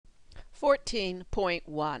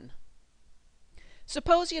14.1.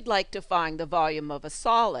 Suppose you'd like to find the volume of a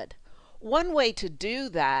solid. One way to do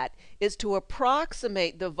that is to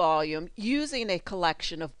approximate the volume using a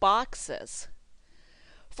collection of boxes.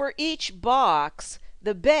 For each box,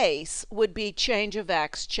 the base would be change of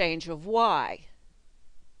x, change of y.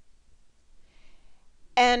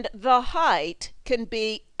 And the height can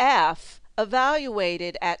be f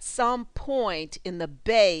evaluated at some point in the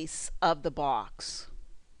base of the box.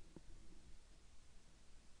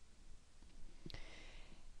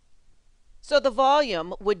 So the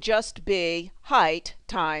volume would just be height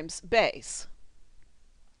times base.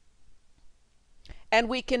 And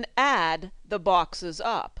we can add the boxes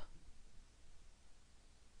up.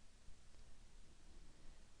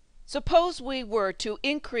 Suppose we were to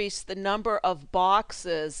increase the number of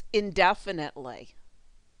boxes indefinitely.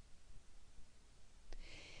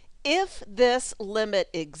 If this limit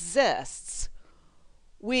exists,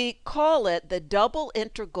 we call it the double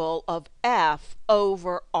integral of f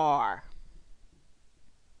over r.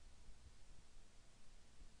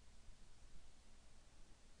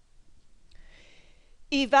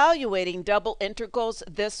 Evaluating double integrals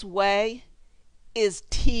this way is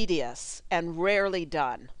tedious and rarely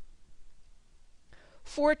done.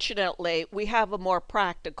 Fortunately, we have a more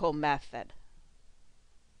practical method.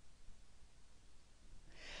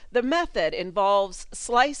 The method involves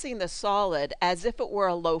slicing the solid as if it were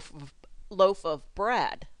a loaf of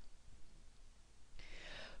bread.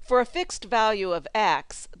 For a fixed value of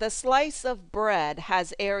x, the slice of bread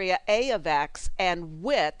has area a of x and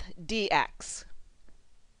width dx.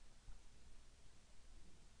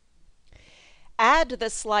 Add the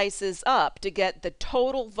slices up to get the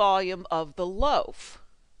total volume of the loaf,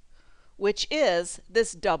 which is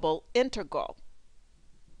this double integral.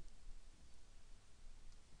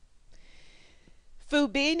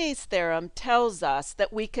 Fubini's theorem tells us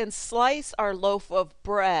that we can slice our loaf of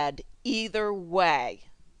bread either way.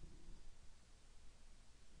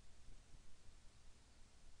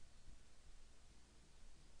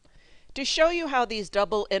 To show you how these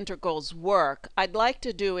double integrals work, I'd like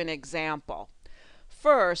to do an example.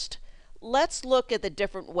 First, let's look at the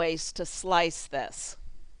different ways to slice this.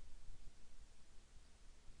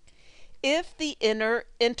 If the inner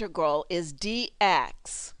integral is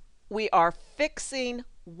dx, we are fixing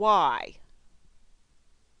y.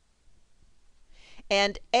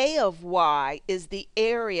 And a of y is the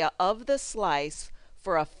area of the slice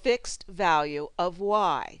for a fixed value of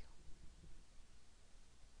y.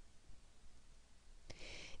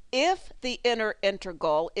 If the inner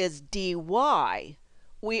integral is dy,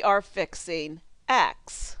 we are fixing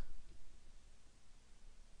x.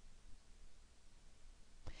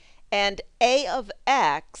 And a of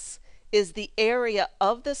x is the area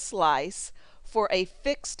of the slice for a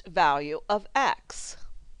fixed value of x.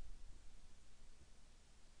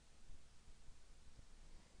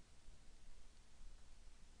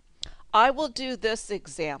 I will do this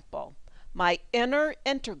example. My inner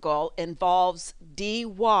integral involves dy.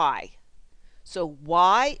 So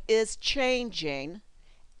y is changing,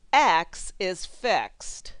 x is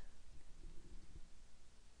fixed.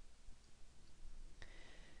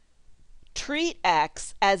 Treat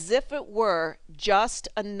x as if it were just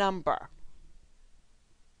a number.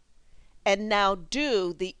 And now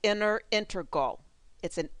do the inner integral.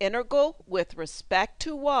 It's an integral with respect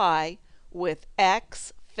to y with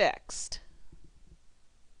x fixed.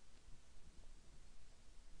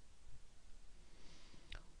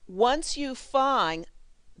 Once you find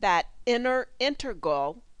that inner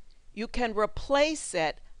integral, you can replace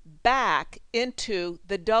it back into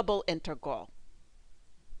the double integral.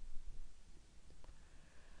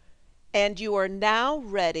 And you are now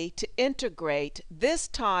ready to integrate, this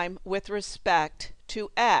time with respect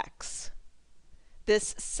to x.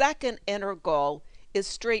 This second integral is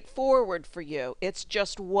straightforward for you. It's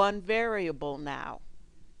just one variable now.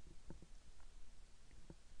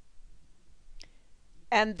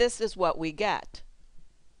 And this is what we get.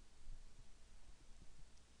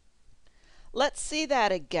 Let's see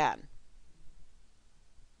that again.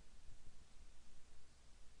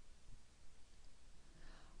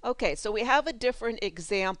 Okay, so we have a different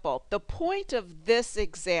example. The point of this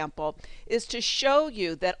example is to show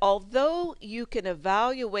you that although you can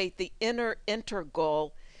evaluate the inner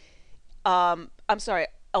integral,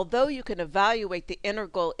 although you can evaluate the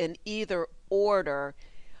integral in either order,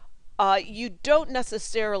 you don't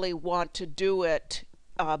necessarily want to do it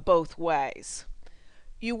both ways.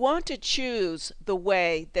 You want to choose the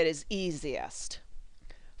way that is easiest.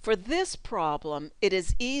 For this problem, it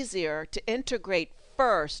is easier to integrate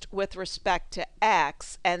first with respect to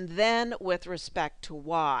x and then with respect to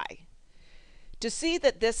y. To see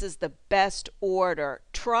that this is the best order,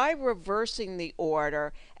 try reversing the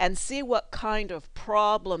order and see what kind of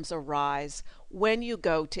problems arise when you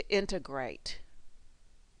go to integrate.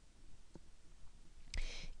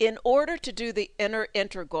 In order to do the inner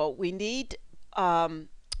integral, we need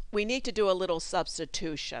to do a little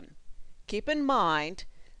substitution. Keep in mind,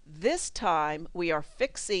 this time we are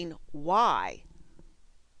fixing y.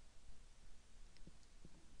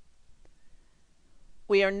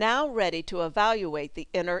 We are now ready to evaluate the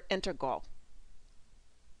inner integral.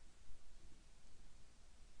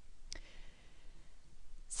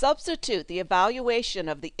 Substitute the evaluation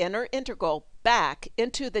of the inner integral back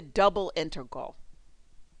into the double integral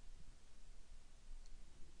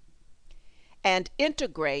and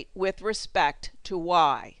integrate with respect to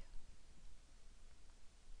y.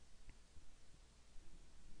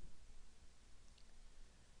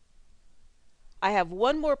 I have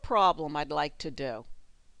one more problem I'd like to do,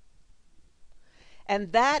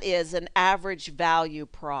 and that is an average value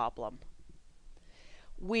problem.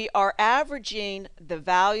 We are averaging the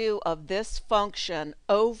value of this function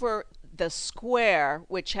over the square,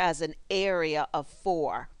 which has an area of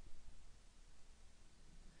 4.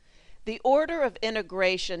 The order of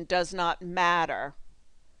integration does not matter.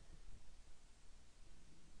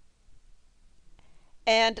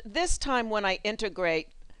 And this time when I integrate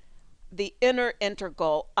the inner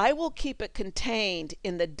integral, I will keep it contained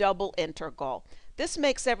in the double integral. This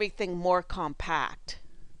makes everything more compact.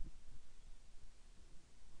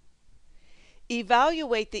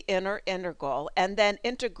 Evaluate the inner integral and then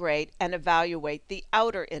integrate and evaluate the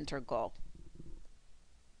outer integral.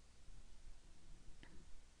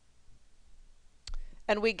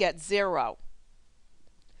 And we get 0.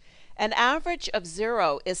 An average of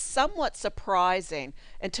 0 is somewhat surprising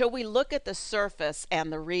until we look at the surface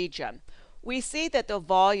and the region. We see that the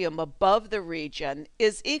volume above the region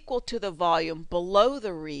is equal to the volume below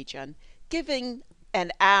the region, giving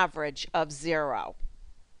an average of 0.